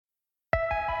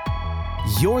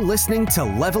You're listening to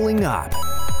Leveling Up,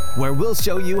 where we'll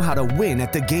show you how to win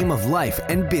at the game of life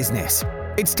and business.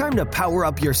 It's time to power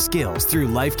up your skills through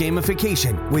life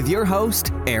gamification with your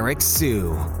host, Eric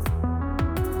Sue.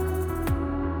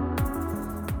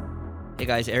 Hey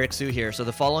guys, Eric Sue here. So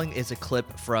the following is a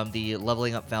clip from the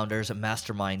Leveling Up Founders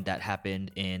Mastermind that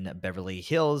happened in Beverly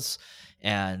Hills.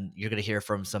 And you're going to hear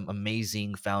from some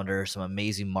amazing founders, some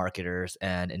amazing marketers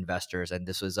and investors. And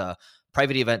this was a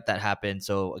private event that happened.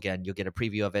 So again, you'll get a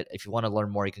preview of it. If you want to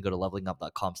learn more, you can go to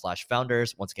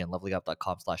levelingup.com/founders. Once again,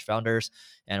 levelingup.com/founders.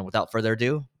 And without further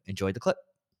ado, enjoy the clip.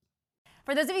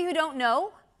 For those of you who don't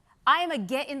know, I am a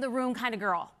get in the room kind of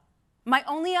girl. My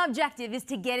only objective is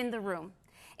to get in the room.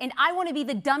 And I want to be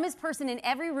the dumbest person in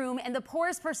every room and the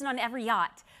poorest person on every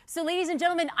yacht. So ladies and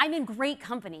gentlemen, I'm in great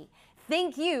company.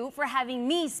 Thank you for having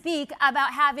me speak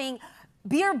about having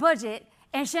beer budget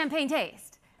and champagne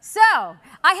taste. So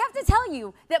I have to tell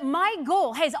you that my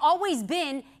goal has always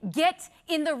been get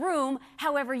in the room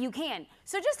however you can.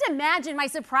 So just imagine my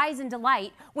surprise and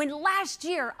delight when last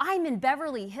year I'm in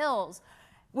Beverly Hills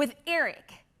with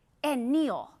Eric and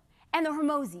Neil and the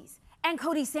Hermosis and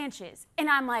Cody Sanchez. And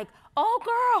I'm like, oh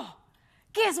girl,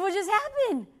 guess what just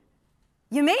happened?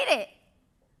 You made it.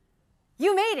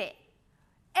 You made it.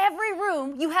 Every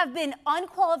room you have been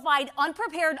unqualified,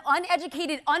 unprepared,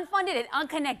 uneducated, unfunded, and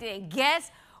unconnected. And guess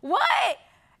what?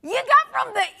 You got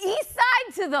from the east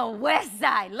side to the west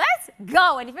side. Let's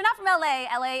go. And if you're not from LA,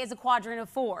 LA is a quadrant of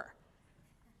 4.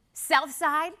 South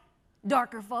side,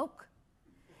 darker folk.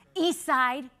 East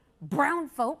side, brown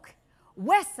folk.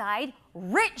 West side,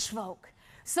 rich folk.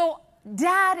 So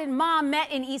Dad and Mom met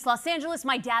in East Los Angeles.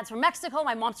 My dad's from Mexico,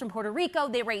 my mom's from Puerto Rico.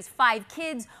 They raised 5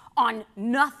 kids on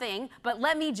nothing. But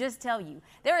let me just tell you,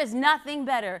 there is nothing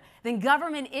better than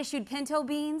government-issued pinto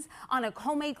beans on a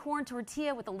homemade corn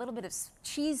tortilla with a little bit of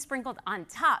cheese sprinkled on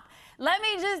top. Let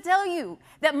me just tell you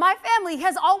that my family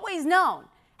has always known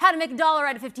how to make $1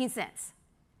 out of 15 cents.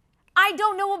 I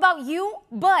don't know about you,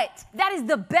 but that is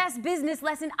the best business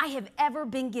lesson I have ever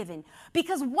been given.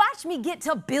 Because watch me get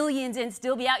to billions and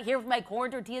still be out here with my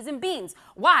corn tortillas and beans.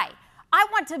 Why? I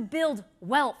want to build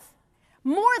wealth.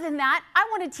 More than that, I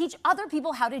want to teach other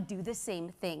people how to do the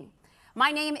same thing.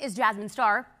 My name is Jasmine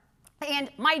Starr,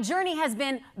 and my journey has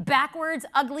been backwards,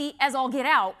 ugly as all get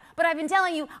out. But I've been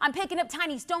telling you, I'm picking up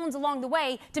tiny stones along the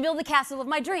way to build the castle of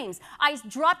my dreams. I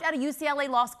dropped out of UCLA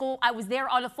Law School. I was there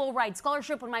on a full ride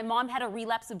scholarship when my mom had a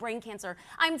relapse of brain cancer.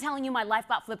 I'm telling you, my life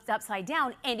got flipped upside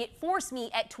down, and it forced me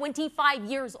at 25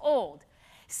 years old,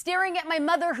 staring at my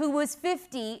mother who was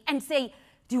 50 and say,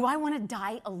 do I want to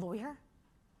die a lawyer?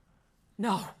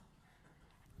 No,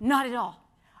 not at all.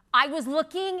 I was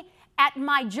looking at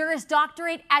my Juris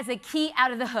Doctorate as a key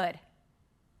out of the hood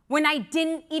when I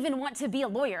didn't even want to be a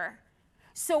lawyer.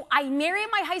 So I married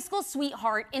my high school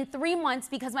sweetheart in 3 months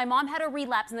because my mom had a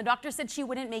relapse and the doctor said she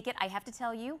wouldn't make it. I have to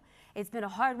tell you, it's been a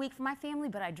hard week for my family,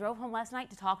 but I drove home last night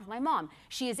to talk with my mom.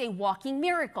 She is a walking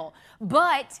miracle.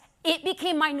 But it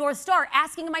became my North Star,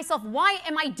 asking myself, why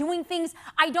am I doing things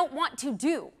I don't want to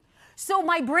do? So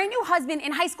my brand new husband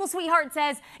and high school sweetheart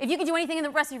says, if you could do anything in the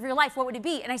rest of your life, what would it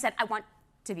be? And I said, I want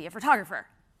to be a photographer.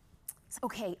 It's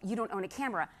okay, you don't own a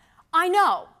camera. I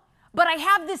know, but I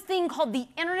have this thing called the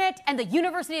internet and the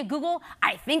University of Google.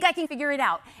 I think I can figure it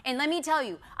out. And let me tell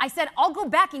you, I said, I'll go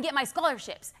back and get my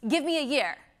scholarships. Give me a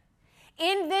year.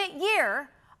 In that year,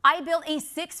 I built a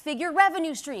 6-figure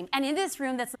revenue stream. And in this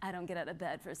room, I don't get out of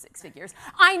bed for 6 figures.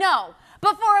 I know,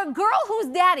 but for a girl whose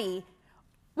daddy,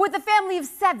 with a family of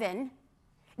 7,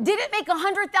 didn't make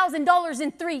 $100,000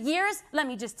 in 3 years, let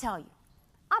me just tell you,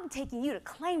 I'm taking you to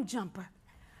Claim Jumper.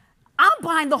 I'm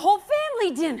buying the whole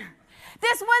family dinner.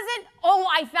 This wasn't, oh,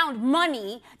 I found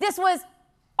money. This was,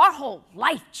 our whole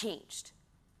life changed.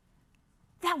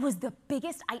 That was the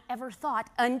biggest I ever thought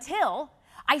until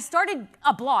I started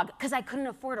a blog because I couldn't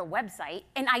afford a website.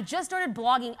 And I just started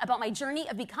blogging about my journey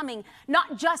of becoming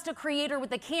not just a creator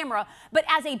with a camera, but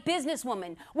as a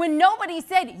businesswoman. When nobody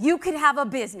said you could have a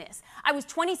business. I was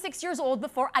 26 years old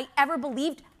before I ever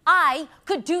believed I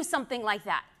could do something like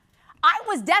that. I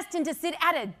was destined to sit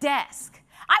at a desk.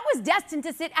 I was destined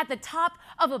to sit at the top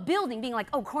of a building being like,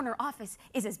 oh, corner office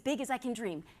is as big as I can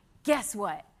dream. Guess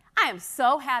what? I am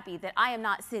so happy that I am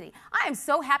not sitting. I am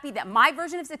so happy that my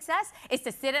version of success is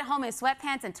to sit at home in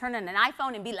sweatpants and turn on an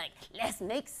iPhone and be like, let's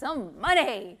make some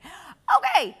money.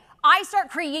 Okay, I start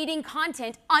creating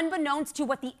content unbeknownst to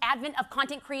what the advent of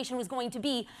content creation was going to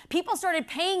be. People started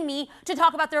paying me to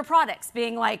talk about their products,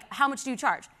 being like, how much do you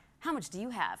charge? How much do you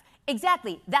have?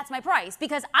 Exactly, that's my price,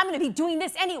 because I'm gonna be doing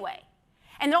this anyway.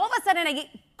 And then all of a sudden I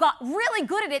got really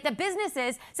good at it. The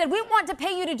businesses said, we want to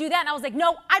pay you to do that. And I was like,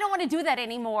 no, I don't want to do that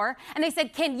anymore. And they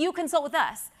said, can you consult with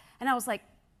us? And I was like,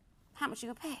 how much are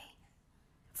you going to pay?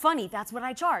 Funny, that's what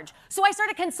I charge. So I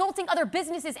started consulting other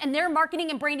businesses and their marketing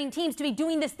and branding teams to be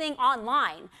doing this thing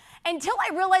online until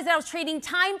I realized that I was trading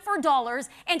time for dollars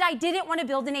and I didn't want to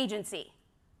build an agency.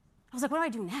 I was like, what do I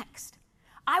do next?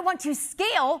 I want to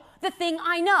scale the thing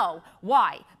I know.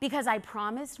 Why? Because I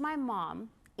promised my mom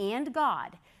and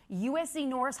God, USC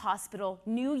Norris Hospital,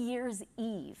 New Year's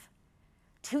Eve,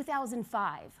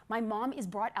 2005. My mom is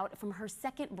brought out from her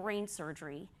second brain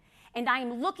surgery, and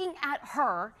I'm looking at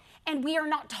her, and we are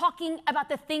not talking about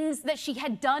the things that she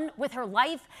had done with her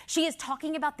life. She is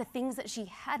talking about the things that she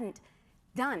hadn't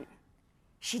done.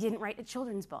 She didn't write a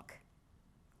children's book.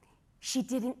 She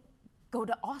didn't go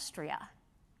to Austria.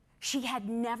 She had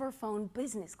never flown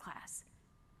business class.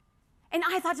 And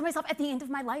I thought to myself, at the end of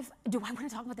my life, do I want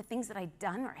to talk about the things that I'd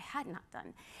done or I had not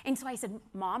done? And so I said,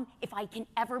 Mom, if I can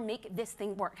ever make this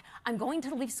thing work, I'm going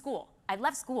to leave school. I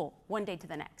left school one day to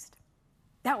the next.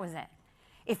 That was it.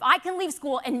 If I can leave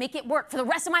school and make it work for the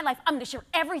rest of my life, I'm going to share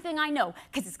everything I know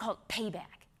because it's called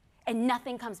payback. And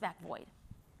nothing comes back void.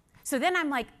 So then I'm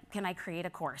like, can I create a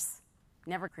course?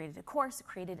 Never created a course,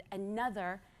 created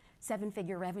another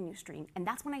 7-figure revenue stream. And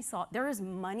that's when I saw there is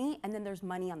money and then there's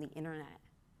money on the internet.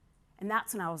 And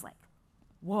that's when I was like,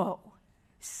 whoa,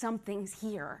 something's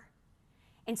here.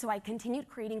 And so I continued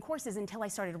creating courses until I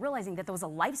started realizing that there was a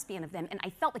lifespan of them, and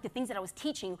I felt like the things that I was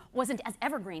teaching wasn't as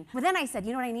evergreen. But then I said,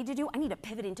 you know what I need to do? I need to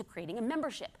pivot into creating a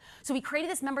membership. So we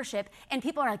created this membership, and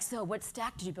people are like, so what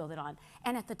stack did you build it on?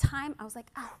 And at the time, I was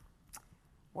like, oh,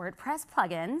 WordPress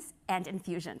plugins and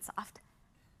Infusionsoft.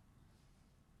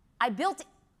 I built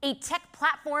a tech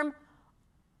platform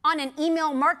on an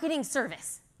email marketing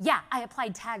service. Yeah, I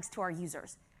applied tags to our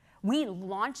users. We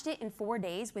launched it in 4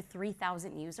 days with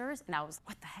 3,000 users, and I was,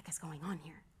 what the heck is going on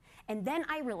here? And then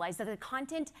I realized that the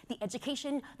content, the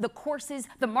education, the courses,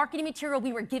 the marketing material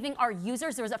we were giving our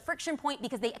users, there was a friction point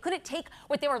because they couldn't take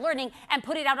what they were learning and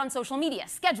put it out on social media,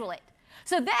 schedule it.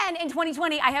 So then in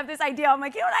 2020, I have this idea. I'm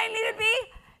like, you know what I need to be?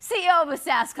 CEO of a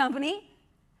SaaS company.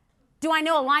 Do I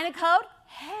know a line of code?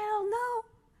 Hell no.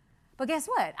 But guess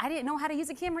what? I didn't know how to use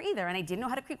a camera either, and I didn't know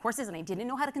how to create courses, and I didn't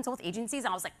know how to consult with agencies,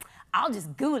 and I was like, I'll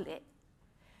just Google it.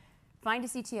 Find a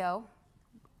CTO.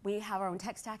 We have our own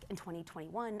tech stack. In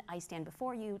 2021, I stand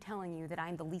before you telling you that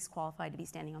I'm the least qualified to be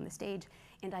standing on the stage,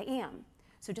 and I am.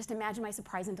 So just imagine my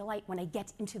surprise and delight when I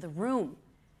get into the room,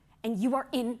 and you are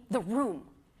in the room.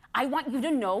 I want you to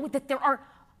know that there are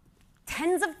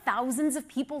tens of thousands of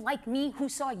people like me who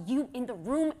saw you in the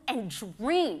room and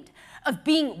dreamed of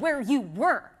being where you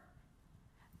were.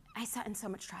 I sat in so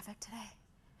much traffic today.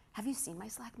 Have you seen my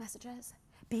Slack messages?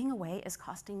 Being away is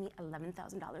costing me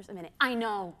 $11,000 a minute. I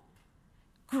know.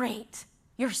 Great.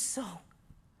 You're so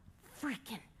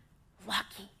freaking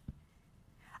lucky.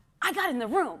 I got in the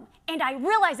room and I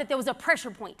realized that there was a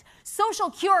pressure point. Social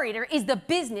Curator is the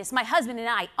business my husband and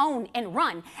I own and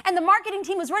run. And the marketing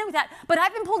team was running with that, but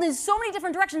I've been pulled in so many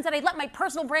different directions that I let my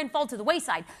personal brand fall to the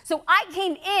wayside. So I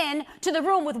came in to the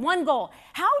room with one goal.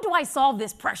 How do I solve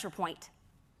this pressure point?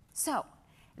 So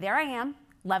there I am,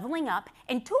 leveling up,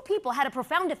 and 2 people had a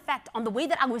profound effect on the way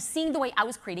that I was seeing the way I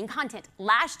was creating content.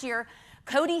 Last year,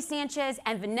 Cody Sanchez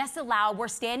and Vanessa Lau were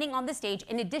standing on the stage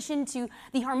in addition to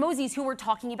the Harmozis who were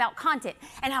talking about content.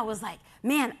 And I was like,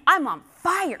 man, I'm on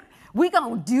fire. We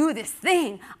gonna do this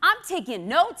thing. I'm taking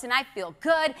notes and I feel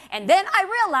good. And then I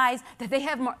realized that they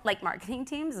have marketing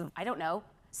teams of, I don't know,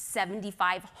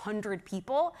 7,500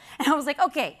 people. And I was like,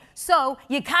 okay, so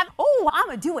you got, I'm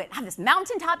gonna do it. I have this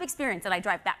mountaintop experience and I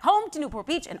drive back home to Newport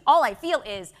Beach and all I feel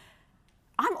is,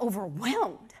 I'm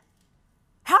overwhelmed.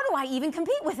 How do I even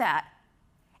compete with that?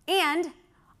 And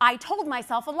I told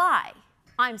myself a lie.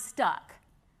 I'm stuck.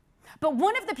 But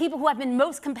one of the people who I've been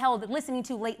most compelled listening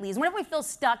to lately is whenever we feel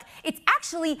stuck, it's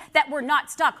actually that we're not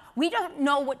stuck. We don't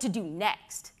know what to do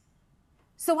next.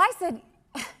 So I said,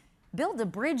 build a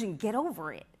bridge and get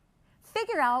over it.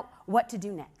 Figure out what to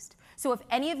do next. So if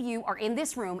any of you are in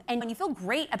this room and you feel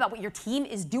great about what your team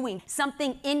is doing,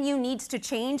 something in you needs to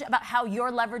change about how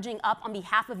you're leveraging up on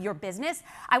behalf of your business,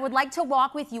 I would like to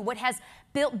walk with you what has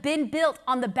been built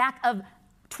on the back of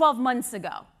 12 months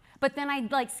ago. But then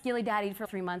I skilly daddied for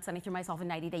 3 months and I threw myself a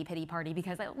 90-day pity party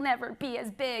because I'll never be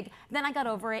as big. Then I got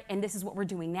over it and this is what we're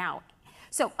doing now.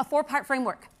 So a 4-part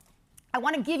framework. I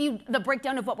want to give you the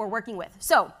breakdown of what we're working with.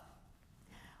 So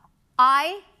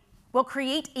I will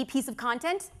create a piece of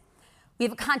content. We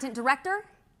have a content director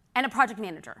and a project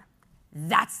manager.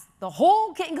 That's the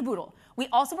whole kit and caboodle. We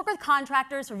also work with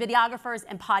contractors for videographers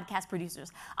and podcast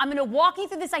producers. I'm gonna walk you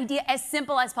through this idea as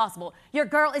simple as possible. Your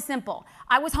girl is simple.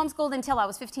 I was homeschooled until I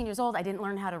was 15 years old. I didn't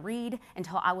learn how to read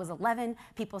until I was 11.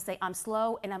 People say I'm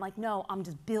slow, and I'm like, no, I'm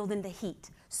just building the heat.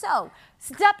 So,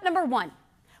 step number 1.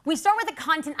 We start with a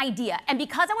content idea, and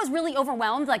because I was really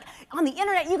overwhelmed, like on the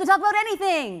internet, you can talk about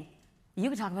anything. You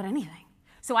can talk about anything.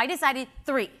 So I decided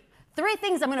three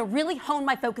things I'm gonna really hone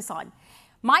my focus on.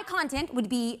 My content would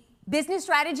be business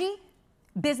strategy,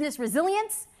 business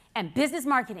resilience, and business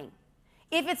marketing.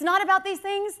 If it's not about these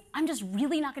things, I'm just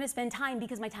really not gonna spend time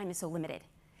because my time is so limited.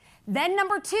 Then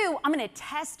number 2, I'm gonna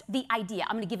test the idea.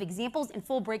 I'm gonna give examples and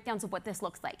full breakdowns of what this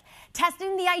looks like.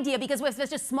 Testing the idea, because with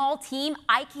such a small team,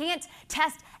 I can't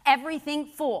test everything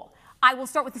full. I will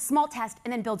start with a small test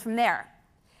and then build from there.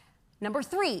 Number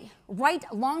 3,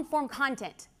 write long-form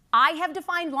content. I have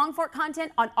defined long-form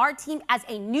content on our team as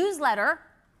a newsletter,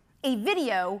 a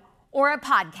video, or a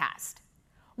podcast.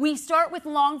 We start with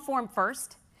long-form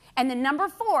first, and then number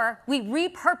 4, we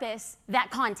repurpose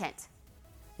that content.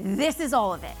 This is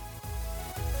all of it.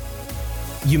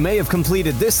 You may have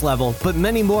completed this level, but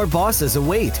many more bosses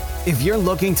await. If you're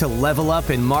looking to level up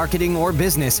in marketing or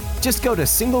business, just go to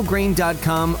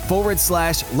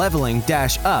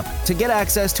singlegrain.com/leveling-up to get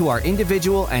access to our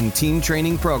individual and team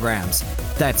training programs.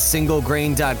 That's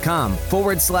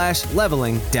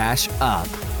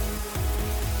singlegrain.com/leveling-up.